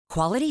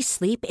Quality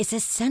sleep is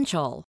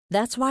essential.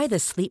 That's why the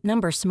Sleep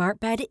Number Smart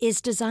Bed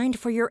is designed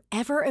for your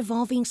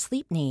ever-evolving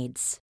sleep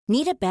needs.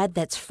 Need a bed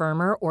that's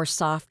firmer or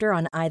softer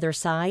on either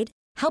side?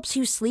 Helps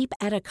you sleep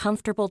at a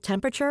comfortable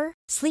temperature?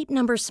 Sleep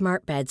Number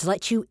Smart Beds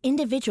let you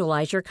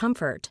individualize your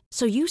comfort,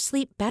 so you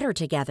sleep better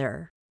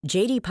together.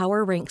 J.D.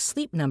 Power ranks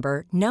Sleep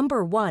Number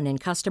number 1 in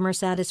customer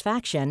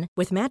satisfaction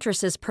with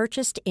mattresses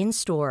purchased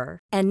in-store.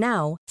 And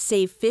now,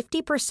 save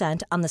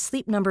 50% on the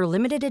Sleep Number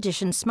Limited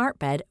Edition Smart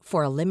Bed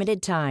for a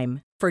limited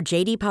time. For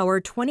J.D. Power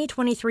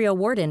 2023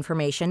 award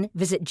information,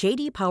 visit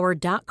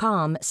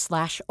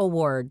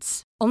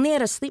jdpower.com/awards. Only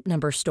at a Sleep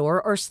Number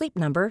store or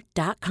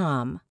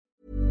sleepnumber.com.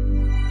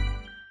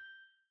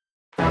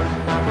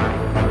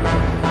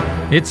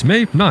 It's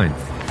May 9th,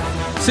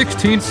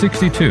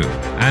 1662,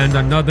 and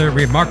another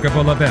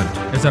remarkable event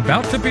is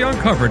about to be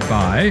uncovered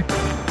by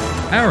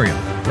Ariel,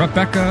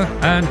 Rebecca,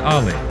 and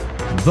Ali,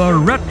 the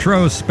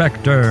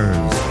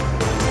Retrospectors.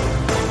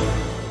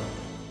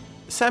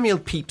 Samuel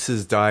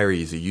Pepys's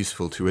diaries are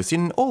useful to us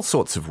in all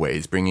sorts of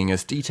ways, bringing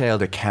us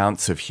detailed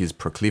accounts of his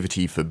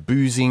proclivity for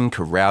boozing,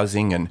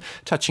 carousing, and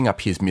touching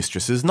up his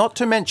mistresses, not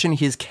to mention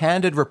his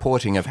candid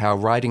reporting of how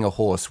riding a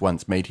horse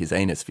once made his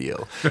anus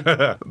feel.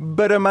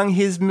 But among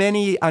his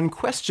many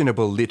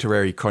unquestionable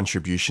literary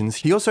contributions,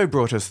 he also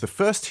brought us the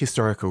first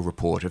historical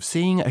report of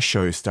seeing a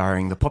show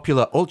starring the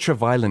popular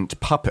ultra-violent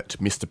puppet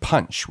Mr.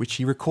 Punch, which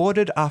he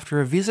recorded after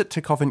a visit to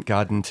Covent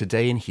Garden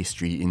Today in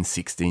History in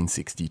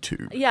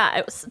 1662. Yeah,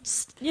 it was,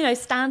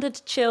 standard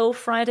chill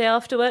Friday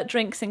after work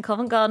drinks in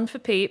Covent Garden for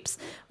Pepys,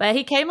 where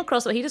he came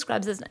across what he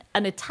describes as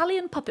an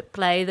Italian puppet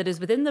play that is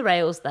within the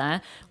rails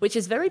there, which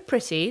is very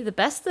pretty, the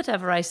best that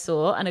ever I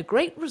saw, and a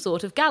great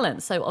resort of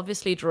gallants, so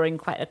obviously drawing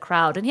quite a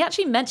crowd. And he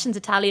actually mentions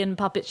Italian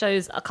puppet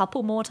shows a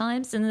couple more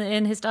times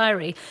in his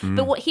diary.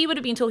 But what he would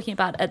have been talking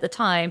about at the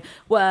time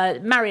were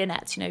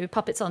marionettes,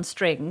 puppets on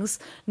strings,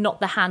 not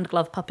the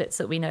hand-glove puppets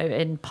that we know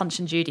in Punch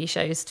and Judy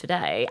shows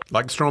today.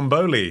 Like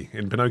Stromboli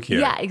in Pinocchio.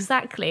 Yeah,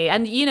 exactly.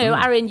 And,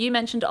 Aaron, you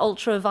mentioned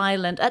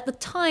ultra-violent. At the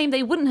time,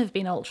 they wouldn't have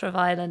been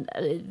ultra-violent.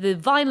 The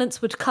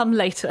violence would come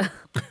later.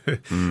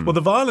 Well,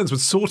 the violence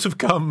would sort of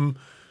come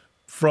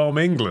from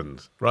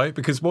England, right?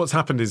 Because what's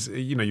happened is,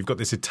 you've got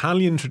this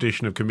Italian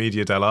tradition of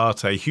commedia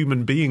dell'arte,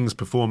 human beings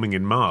performing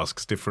in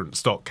masks, different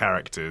stock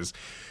characters,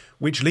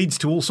 which leads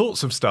to all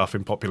sorts of stuff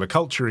in popular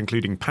culture,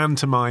 including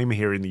pantomime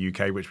here in the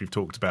UK, which we've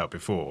talked about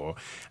before.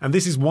 And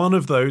this is one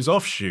of those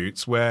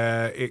offshoots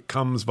where it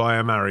comes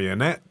via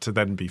marionette to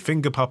then be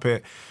finger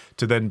puppet,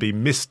 to then be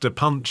Mr.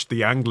 Punch,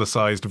 the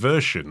anglicised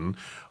version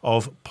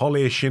of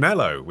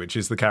Polichinello, which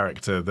is the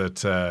character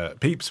that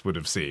Pepys would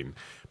have seen.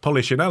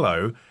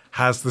 Polichinello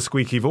has the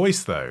squeaky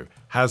voice, though,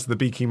 has the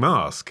beaky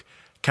mask,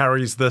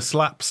 carries the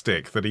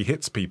slapstick that he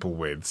hits people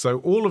with. So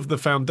all of the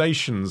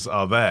foundations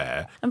are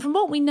there. And from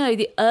what we know,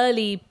 the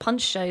early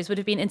Punch shows would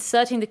have been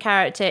inserting the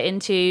character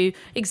into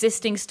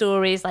existing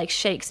stories like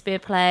Shakespeare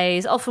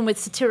plays, often with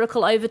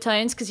satirical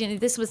overtones, because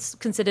this was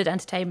considered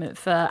entertainment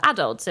for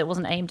adults. It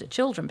wasn't aimed at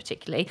children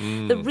particularly.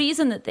 The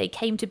reason that they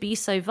came to be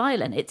so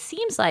violent, it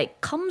seems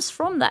like, comes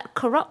from that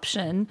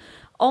corruption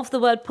of the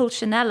word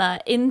pulcinella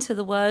into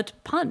the word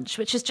punch,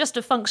 which is just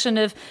a function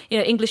of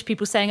English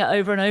people saying it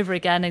over and over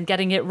again and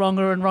getting it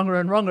wronger and wronger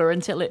and wronger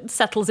until it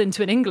settles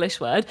into an English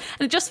word.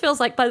 And it just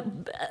feels like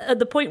at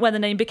the point where the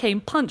name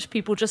became Punch,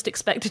 people just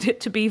expected it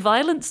to be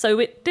violent, so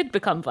it did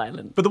become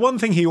violent. But the one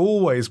thing he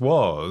always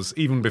was,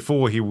 even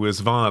before he was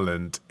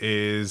violent,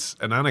 is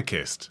an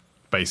anarchist,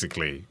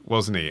 basically,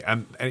 wasn't he?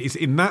 And it's,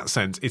 in that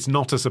sense, it's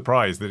not a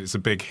surprise that it's a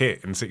big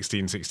hit in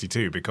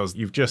 1662, because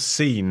you've just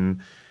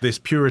seen this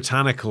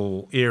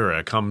puritanical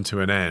era come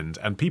to an end,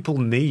 and people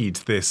need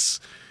this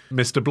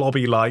Mr.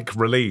 Blobby-like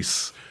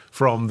release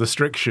from the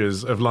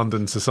strictures of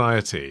London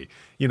society.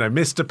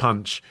 Mr.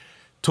 Punch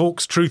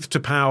talks truth to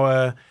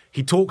power.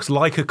 He talks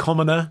like a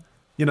commoner.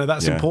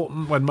 That's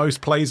important when most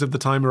plays of the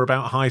time are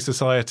about high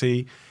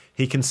society.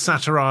 He can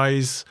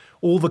satirise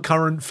all the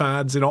current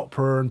fads in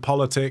opera and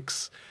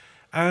politics.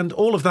 And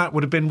all of that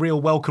would have been real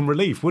welcome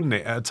relief, wouldn't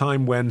it, at a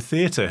time when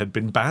theatre had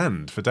been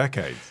banned for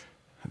decades?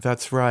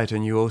 That's right,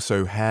 and you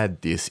also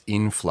had this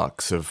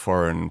influx of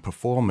foreign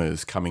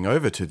performers coming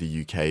over to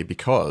the UK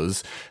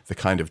because the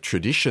kind of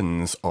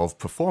traditions of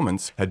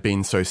performance had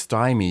been so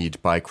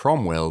stymied by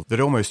Cromwell that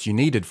almost you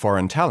needed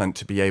foreign talent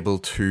to be able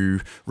to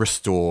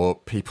restore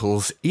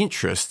people's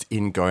interest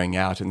in going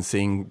out and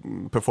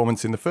seeing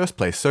performance in the first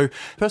place. So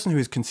the person who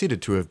is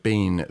considered to have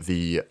been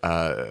the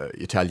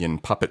Italian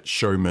puppet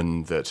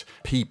showman that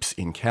Pepys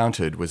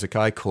encountered was a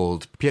guy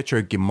called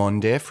Pietro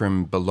Gimonde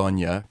from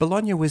Bologna.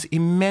 Bologna was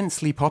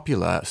immensely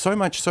popular, so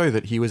much so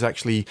that he was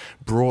actually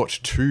brought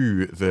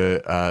to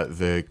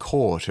the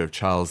court of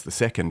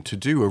Charles II to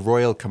do a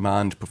royal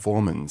command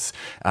performance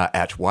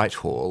at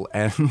Whitehall,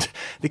 and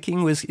the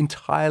king was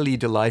entirely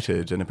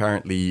delighted and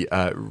apparently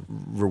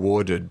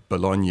rewarded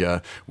Bologna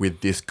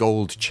with this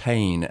gold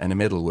chain and a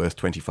medal worth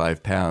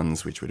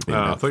 £25, which would have been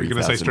about I thought you were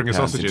going to say string of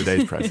sausages. In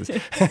today's prices.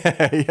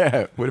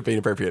 Yeah, would have been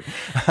appropriate.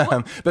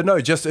 But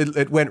no, just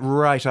it went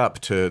right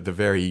up to the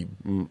very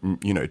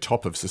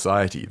top of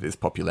society, this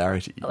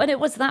popularity. And it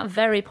was that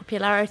very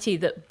popularity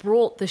that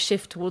brought the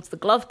shift towards the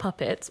glove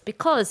puppets,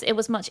 because it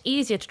was much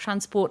easier to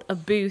transport a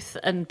booth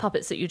and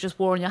puppets that you just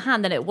wore on your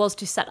hand than it was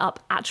to set up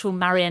actual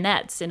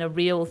marionettes in a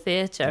real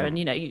theatre and,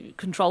 you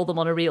control them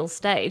on a real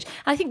stage.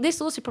 And I think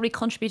this also probably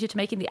contributed to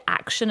making the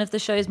action of the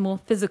shows more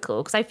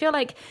physical, because I feel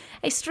like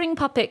a string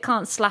puppet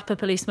can't slap a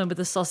policeman with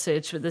a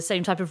sausage with the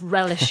same type of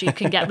relish you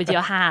can get with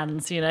your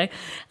hands, And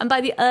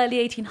by the early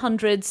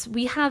 1800s,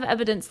 we have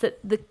evidence that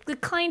the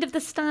kind of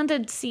the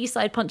standard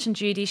seaside Punch and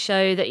Judy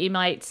show that you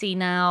might see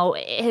now,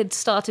 it had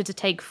started to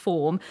take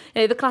form.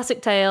 The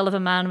classic tale of a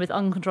man with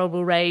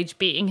uncontrollable rage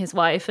beating his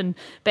wife and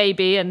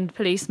baby and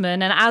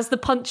policeman. And as the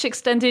Punch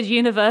extended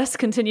universe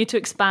continued to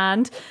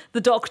expand,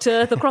 the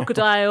doctor, the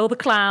crocodile, the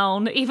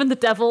clown, even the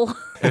devil.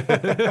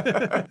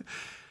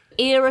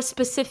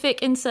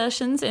 Era-specific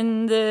insertions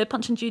in the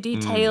Punch and Judy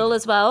tale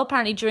as well.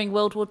 Apparently during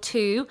World War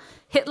II,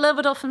 Hitler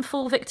would often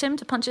fall victim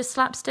to Punch's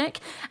slapstick.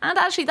 And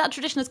actually that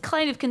tradition has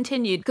kind of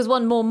continued, because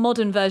one more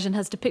modern version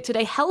has depicted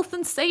a health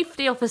and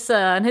safety officer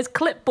and his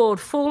clipboard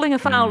falling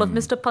afoul of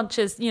Mr.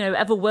 Punch's,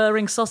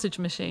 ever-whirring sausage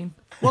machine.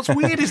 What's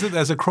weird is that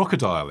there's a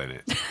crocodile in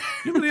it.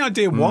 You have any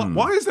idea what?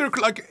 Why is there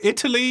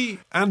Italy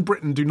and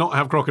Britain do not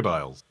have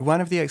crocodiles? One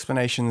of the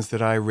explanations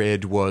that I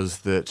read was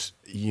that,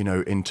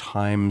 in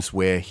times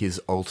where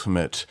his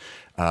ultimate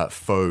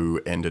foe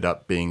ended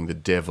up being the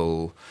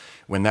devil,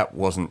 when that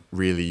wasn't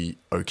really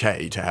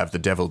okay to have the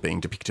devil being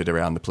depicted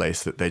around the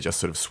place, that they just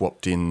sort of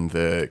swapped in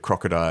the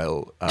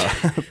crocodile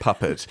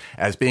puppet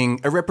as being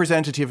a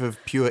representative of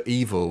pure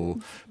evil.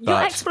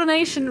 Your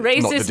explanation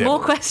raises more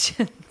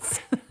questions.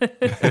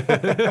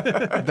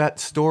 That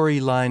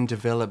storyline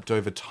developed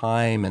over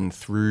time and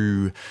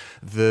through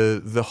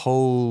the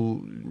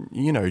whole,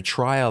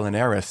 trial and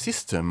error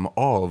system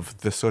of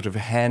the sort of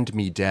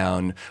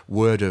hand-me-down,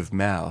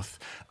 word-of-mouth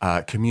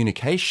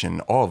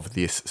communication of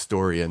this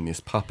story and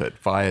this puppet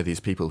via these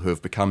people who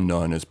have become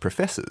known as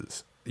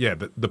professors. Yeah,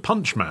 the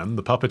Punch Man,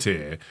 the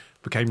puppeteer,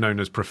 became known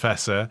as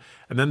Professor.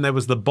 And then there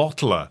was the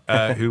bottler,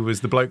 who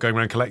was the bloke going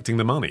around collecting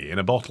the money in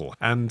a bottle.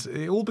 And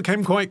it all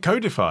became quite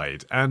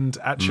codified and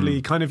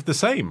actually kind of the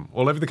same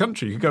all over the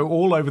country. You could go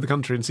all over the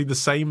country and see the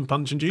same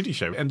Punch and Judy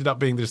show. It ended up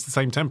being just the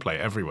same template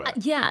everywhere.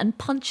 Yeah, and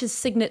Punch's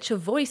signature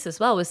voice as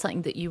well was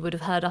something that you would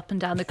have heard up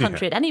and down the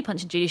country at any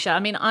Punch and Judy show.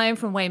 I mean, I'm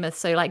from Weymouth,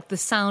 so the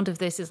sound of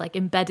this is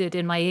embedded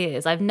in my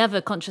ears. I've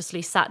never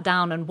consciously sat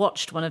down and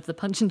watched one of the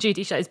Punch and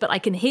Judy shows, but I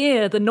can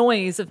hear the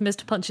noise of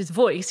Mr. Punch's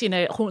voice,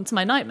 it haunts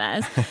my nightmares.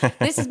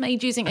 This is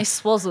made using a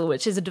swazzle,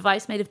 which is a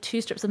device made of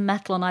 2 strips of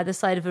metal on either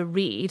side of a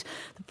reed.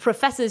 The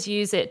professors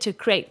use it to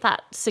create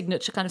that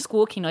signature kind of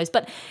squawking noise,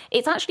 but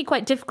it's actually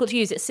quite difficult to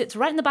use. It sits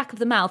right in the back of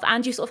the mouth,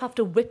 and you sort of have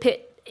to whip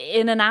it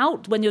in and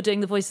out when you're doing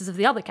the voices of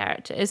the other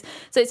characters.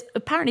 So it's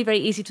apparently very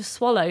easy to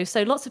swallow.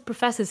 So lots of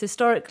professors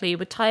historically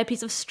would tie a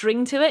piece of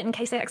string to it in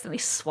case they accidentally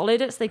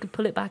swallowed it so they could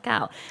pull it back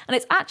out. And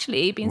it's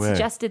actually been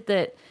suggested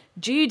that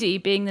Judy,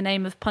 being the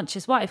name of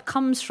Punch's wife,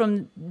 comes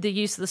from the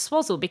use of the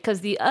swazzle, because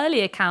the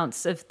early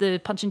accounts of the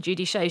Punch and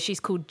Judy show, she's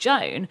called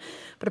Joan,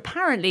 but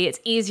apparently it's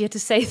easier to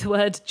say the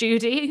word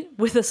Judy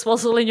with a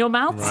swazzle in your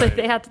mouth,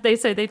 right.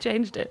 So they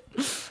changed it.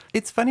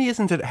 It's funny,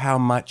 isn't it, how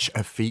much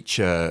a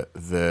feature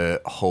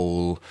the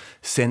whole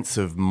sense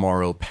of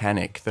moral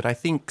panic that I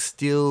think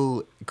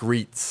still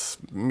greets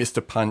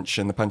Mr. Punch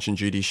and the Punch and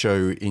Judy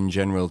show in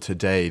general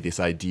today, this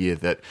idea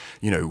that,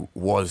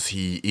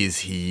 is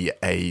he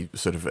a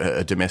sort of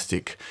a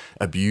domestic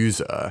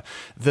abuser,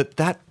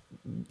 that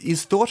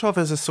is thought of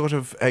as a sort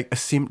of a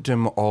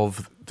symptom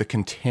of the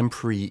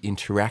contemporary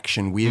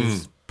interaction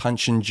with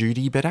Punch and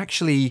Judy, but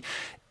actually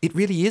it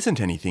really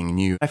isn't anything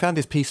new. I found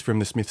this piece from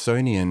the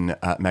Smithsonian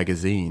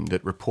magazine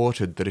that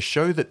reported that a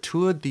show that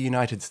toured the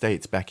United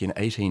States back in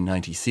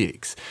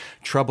 1896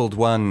 troubled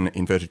one,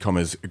 inverted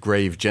commas,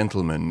 grave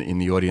gentleman in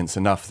the audience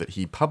enough that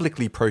he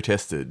publicly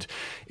protested,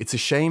 "It's a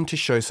shame to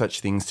show such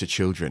things to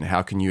children.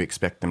 How can you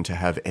expect them to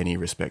have any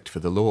respect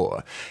for the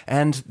law?"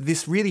 And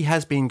this really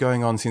has been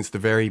going on since the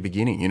very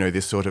beginning,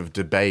 this sort of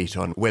debate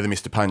on whether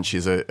Mr. Punch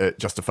is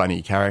just a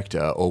funny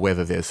character or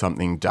whether there's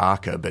something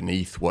darker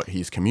beneath what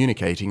he's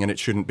communicating, and it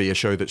shouldn't be a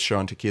show that's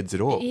shown to kids at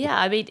all. Yeah,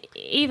 I mean,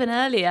 even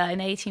earlier in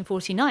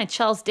 1849,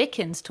 Charles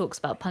Dickens talks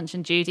about Punch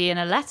and Judy in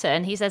a letter,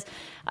 and he says,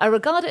 "I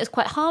regard it as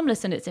quite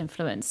harmless in its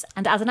influence,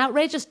 and as an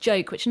outrageous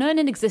joke which no one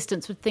in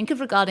existence would think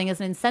of regarding as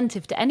an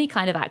incentive to any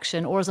kind of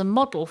action or as a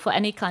model for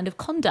any kind of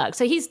conduct."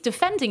 So he's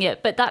defending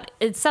it, but that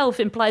itself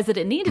implies that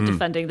it needed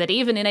defending, that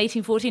even in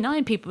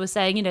 1849, people were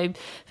saying,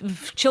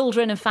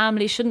 children and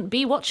families shouldn't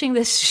be watching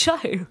this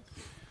show.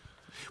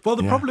 Well,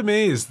 the problem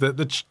is that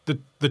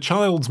the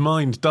child's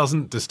mind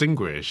doesn't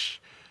distinguish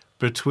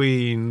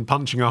between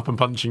punching up and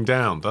punching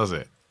down, does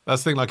it?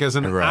 That's the thing, as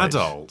an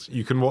adult,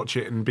 you can watch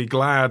it and be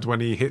glad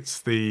when he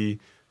hits the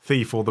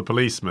thief or the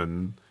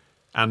policeman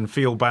and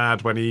feel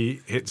bad when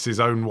he hits his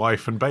own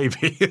wife and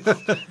baby.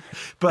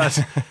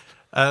 But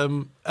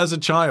as a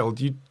child,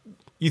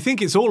 you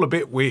think it's all a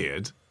bit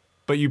weird,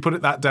 but you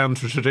put that down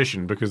to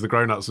tradition because the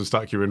grown-ups have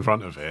stuck you in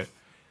front of it.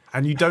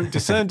 And you don't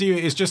discern, do you?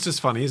 It's just as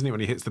funny, isn't it, when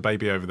he hits the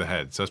baby over the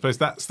head? So I suppose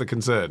that's the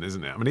concern,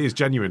 isn't it? I mean, it is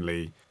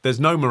genuinely, there's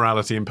no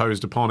morality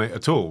imposed upon it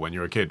at all when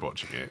you're a kid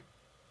watching it.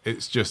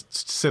 It's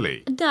just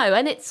silly. No,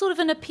 and it's sort of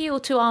an appeal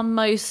to our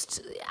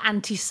most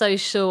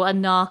antisocial,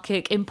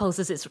 anarchic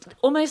impulses. It's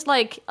almost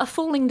like a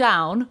falling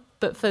down,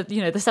 but for, the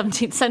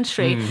 17th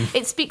century.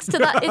 It speaks to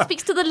that. It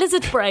speaks to the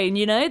lizard brain,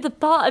 the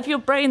part of your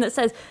brain that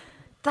says,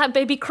 that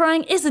baby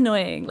crying is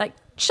annoying. Like,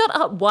 shut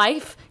up,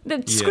 wife.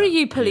 Screw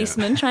you,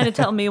 policeman, trying to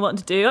tell me what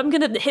to do. I'm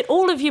going to hit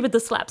all of you with the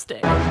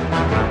slapstick.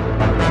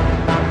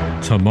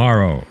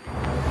 Tomorrow.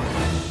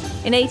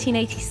 In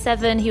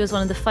 1887, he was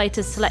one of the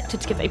fighters selected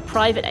to give a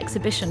private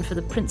exhibition for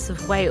the Prince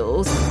of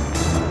Wales.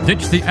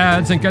 Ditch the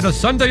ads and get a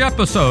Sunday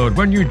episode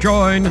when you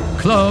join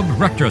Club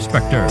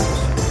Retrospectors.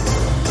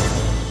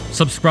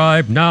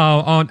 Subscribe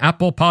now on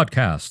Apple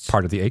Podcasts.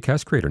 Part of the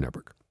Acast Creator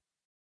Network.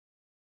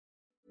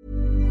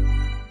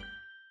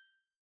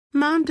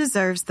 Mom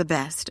deserves the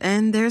best,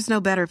 and there's no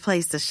better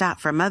place to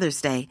shop for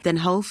Mother's Day than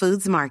Whole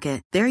Foods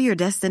Market. They're your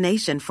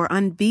destination for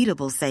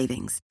unbeatable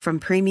savings, from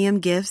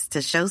premium gifts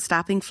to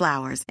show-stopping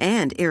flowers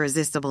and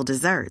irresistible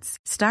desserts.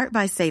 Start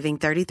by saving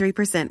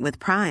 33% with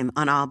Prime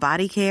on all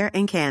body care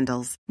and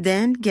candles.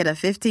 Then get a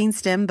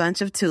 15-stem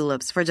bunch of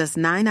tulips for just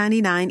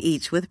 $9.99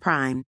 each with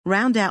Prime.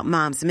 Round out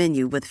Mom's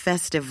menu with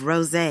festive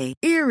rosé,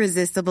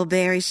 irresistible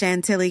berry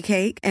chantilly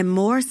cake, and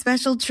more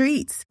special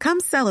treats. Come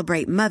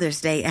celebrate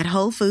Mother's Day at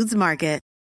Whole Foods Market.